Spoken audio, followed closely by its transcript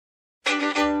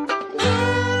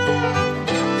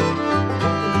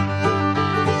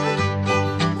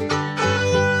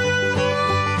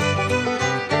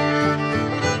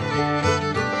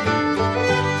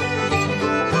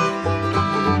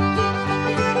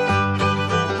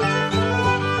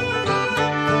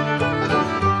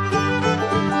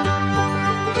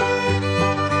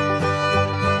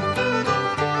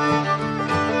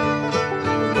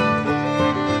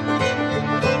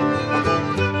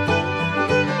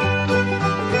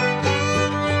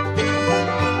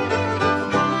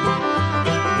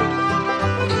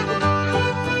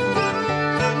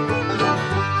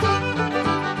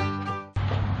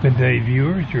day,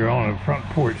 viewers. You're on the front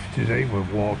porch today with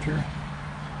Walter,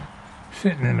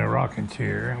 sitting in a rocking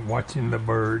chair watching the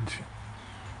birds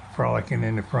frolicking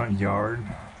in the front yard.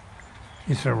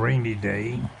 It's a rainy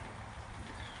day.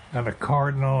 Got a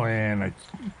cardinal and a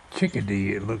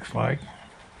chickadee, it looks like,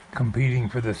 competing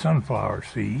for the sunflower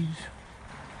seeds.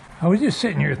 I was just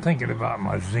sitting here thinking about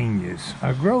my zinnias.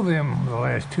 I grow them the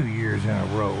last 2 years in a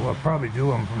row. I'll probably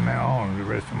do them from now on the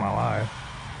rest of my life.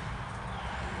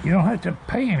 You don't have to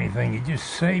pay anything. You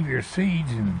just save your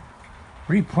seeds and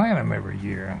replant them every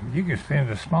year. You can spend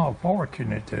a small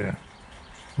fortune at the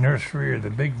nursery or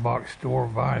the big box store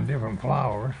buying different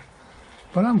flowers,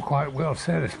 but I'm quite well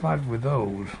satisfied with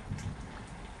those.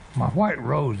 My white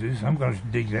roses, I'm going to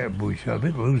dig that bush up.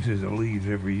 It loses the leaves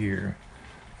every year.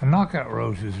 The knockout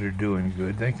roses are doing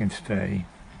good. They can stay.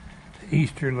 The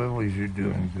Easter lilies are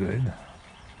doing good.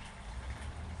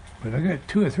 But I got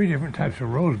 2 or 3 different types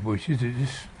of rose bushes. It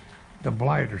just, the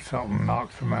blight or something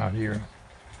knocks them out here.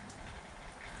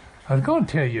 I was going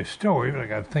to tell you a story,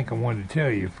 but I think I wanted to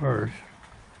tell you first.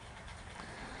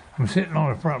 I'm sitting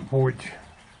on the front porch,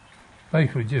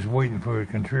 basically just waiting for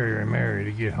Contraria Mary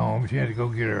to get home. She had to go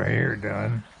get her hair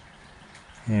done.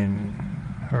 And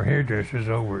her hairdresser's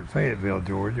over at Fayetteville,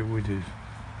 Georgia, which is,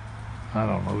 I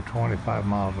don't know, 25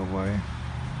 miles away.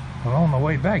 Well, on the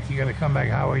way back, you got to come back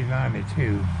Highway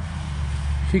 92.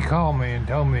 She called me and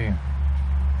told me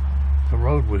the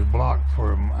road was blocked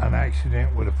for an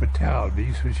accident with a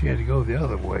fatality, so she had to go the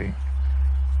other way.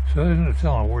 So there's no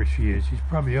telling where she is. She's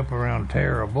probably up around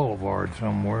Tara Boulevard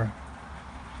somewhere,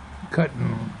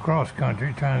 cutting cross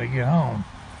country, trying to get home.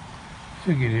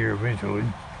 She'll get here eventually.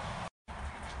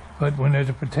 But when there's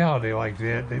a fatality like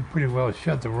that, they pretty well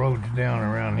shut the roads down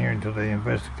around here until they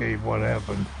investigate what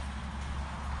happened.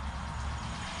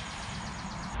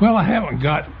 Well, I haven't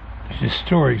got the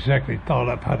story exactly thought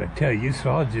up how to tell you, so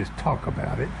I'll just talk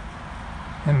about it.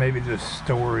 And maybe the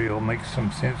story will make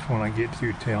some sense when I get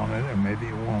through telling it, or maybe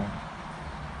it won't.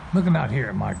 Looking out here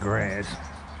at my grass.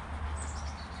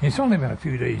 It's only been a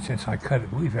few days since I cut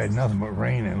it. We've had nothing but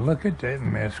rain, and look at that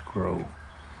mess grow.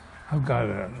 I've got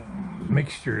a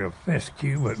mixture of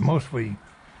fescue, but mostly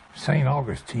St.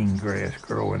 Augustine grass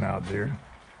growing out there.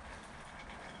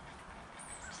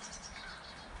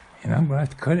 And I'm going to have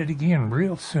to cut it again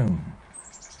real soon.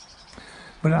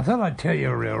 But I thought I'd tell you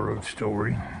a railroad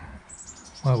story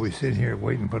while we sit here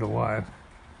waiting for the wife.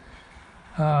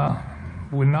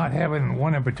 We're not having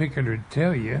one in particular to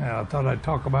tell you. I thought I'd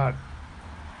talk about,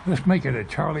 let's make it a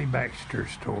Charlie Baxter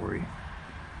story.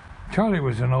 Charlie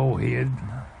was an old head.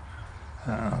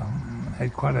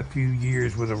 Had quite a few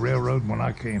years with the railroad when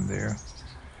I came there.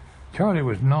 Charlie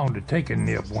was known to take a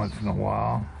nip once in a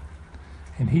while,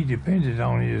 and he depended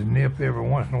on his nip every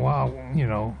once in a while, you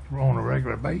know, on a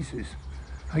regular basis.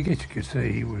 I guess you could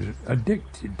say he was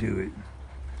addicted to it.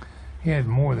 He had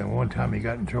more than one time he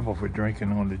got in trouble for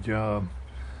drinking on the job,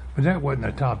 but that wasn't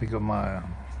a topic of mine.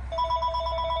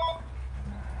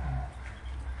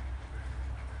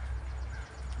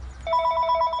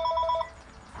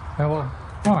 Well,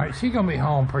 all right, she's going to be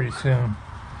home pretty soon.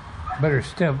 Better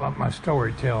step up my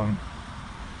storytelling.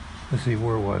 Let's see,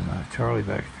 where was I? Charlie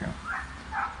Baxter.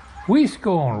 We used to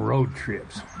go on road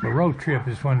trips. The road trip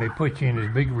is when they put you in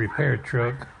this big repair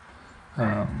truck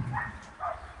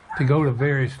to go to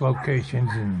various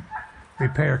locations and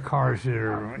repair cars that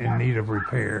are in need of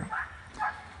repair.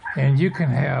 And you can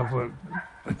have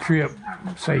a trip,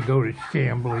 say, go to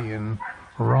Chamblee and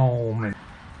Rome and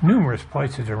numerous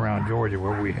places around Georgia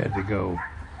where we had to go.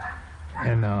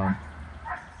 And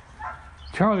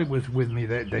Charlie was with me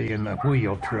that day in the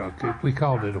wheel truck. We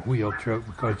called it a wheel truck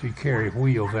because you carry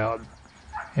wheels out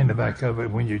in the back of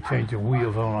it when you're changing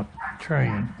wheels on a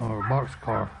train or a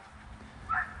boxcar.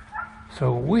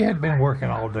 So we had been working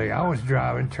all day. I was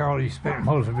driving. Charlie spent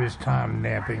most of his time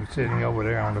napping, sitting over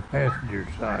there on the passenger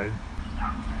side.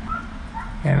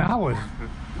 And I was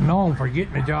known for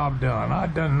getting the job done.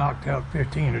 I'd done knocked out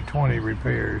 15 or 20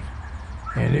 repairs,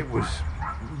 and it was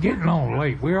getting on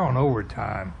late. We were on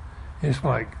overtime. It's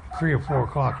like 3 or 4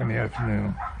 o'clock in the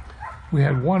afternoon. We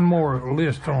had one more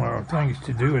list on our things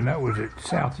to do, and that was at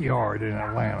South Yard in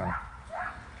Atlanta.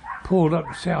 Pulled up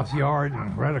to South Yard,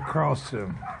 and right across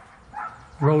the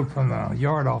road from the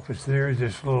yard office there is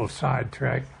this little side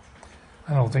track.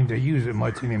 I don't think they use it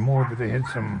much anymore, but they had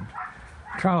some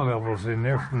tri-levels in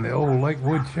there from the old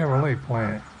Lakewood Chevrolet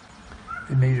plant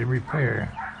that needed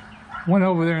repair. Went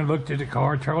over there and looked at the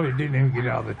car. Charlie didn't even get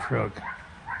out of the truck.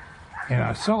 And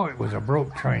I saw it was a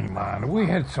broke train line. We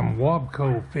had some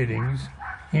Wabco fittings,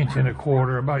 1.25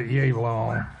 inches, about yay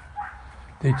long,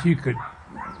 that you could,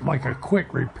 like a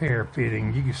quick repair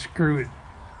fitting, you could screw it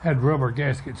had rubber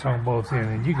gaskets on both ends,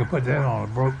 and you could put that on a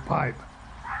broke pipe,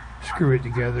 screw it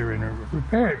together, and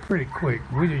repair it pretty quick.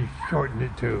 We just shortened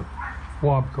it to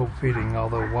Wabco fitting,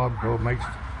 although Wabco makes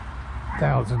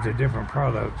thousands of different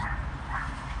products.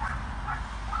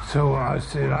 So I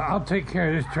said, I'll take care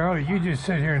of this, Charlie. You just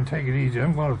sit here and take it easy.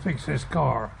 I'm going to fix this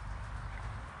car.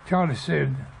 Charlie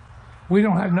said, we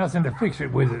don't have nothing to fix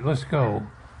it with it. Let's go.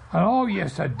 And, oh,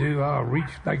 yes, I do. I'll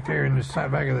reach back there in the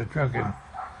back of the truck and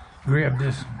grab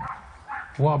this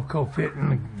Wabco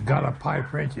fitting and got a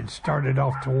pipe wrench and started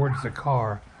off towards the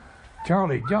car.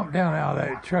 Charlie jumped down out of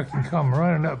that truck and come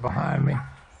running up behind me,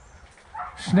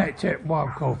 snatched that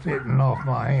Wabco fitting off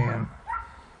my hand.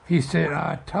 He said,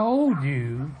 I told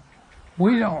you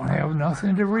we don't have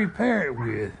nothing to repair it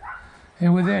with.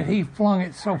 And with that, he flung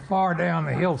it so far down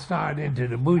the hillside into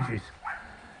the bushes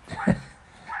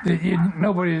that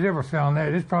nobody's ever found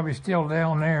that. It's probably still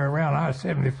down there around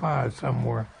I-75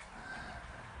 somewhere.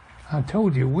 I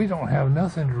told you we don't have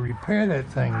nothing to repair that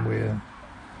thing with.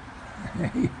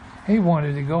 He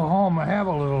wanted to go home and have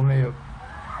a little nip.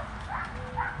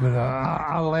 But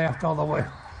I laughed all the way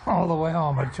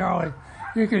home. But Charlie,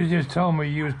 you could have just told me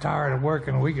you was tired of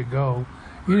working a week ago.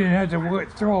 You didn't have to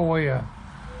throw away a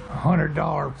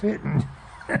 $100 fitting.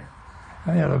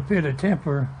 I had a fit of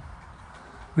temper.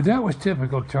 But that was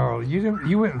typical Charlie.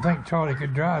 You wouldn't think Charlie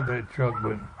could drive that truck,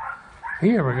 but if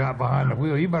he ever got behind the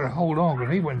wheel, you better hold on,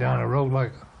 because he went down the road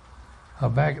like a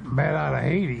bat out of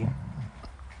Haiti.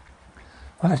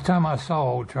 Last time I saw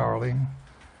old Charlie,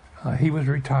 he was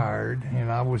retired,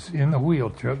 and I was in the wheel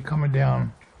truck coming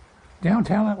downtown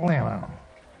Atlanta,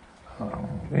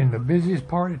 in the busiest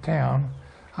part of town.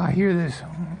 I hear this,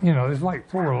 there's like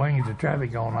 4 lanes of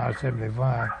traffic on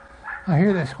I-75. I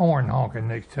hear this horn honking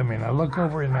next to me, and I look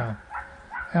over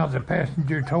out the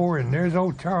passenger door, and there's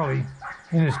old Charlie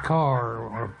in his car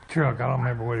or truck, I don't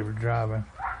remember what he was driving,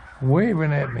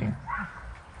 waving at me.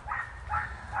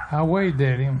 I waved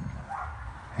at him.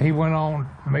 He went on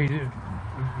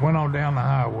down the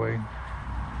highway.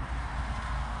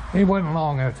 It wasn't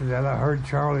long after that I heard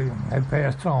Charlie had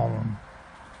passed on.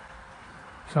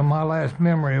 So my last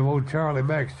memory of old Charlie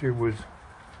Baxter was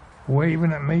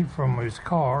waving at me from his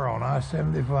car on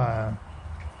I-75.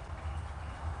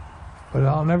 But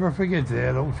I'll never forget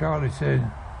that. Old Charlie said,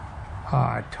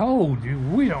 I told you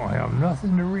we don't have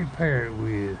nothing to repair it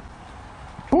with.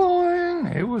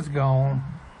 Boing! It was gone.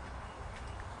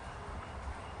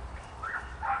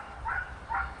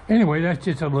 Anyway, that's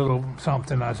just a little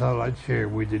something I thought I'd share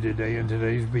with you today in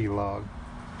today's vlog.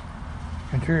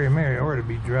 Contrary Mary ought to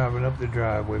be driving up the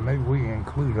driveway. Maybe we can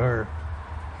include her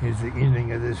as the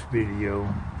ending of this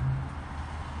video.